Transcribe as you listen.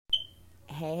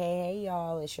Hey,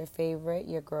 y'all. It's your favorite,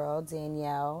 your girl,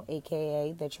 Danielle,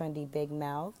 aka the Trendy Big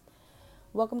Mouth.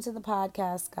 Welcome to the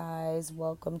podcast, guys.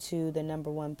 Welcome to the number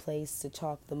one place to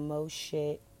talk the most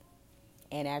shit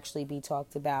and actually be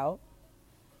talked about.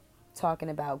 Talking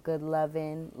about good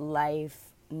loving, life,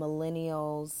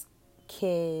 millennials,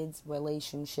 kids,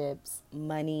 relationships,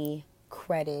 money,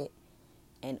 credit,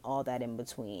 and all that in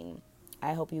between.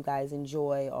 I hope you guys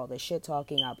enjoy all the shit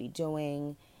talking I'll be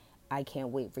doing. I can't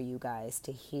wait for you guys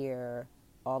to hear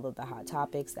all of the hot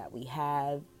topics that we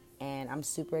have. And I'm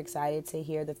super excited to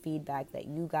hear the feedback that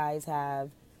you guys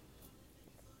have.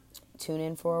 Tune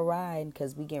in for a ride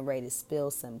because we getting ready to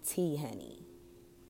spill some tea, honey.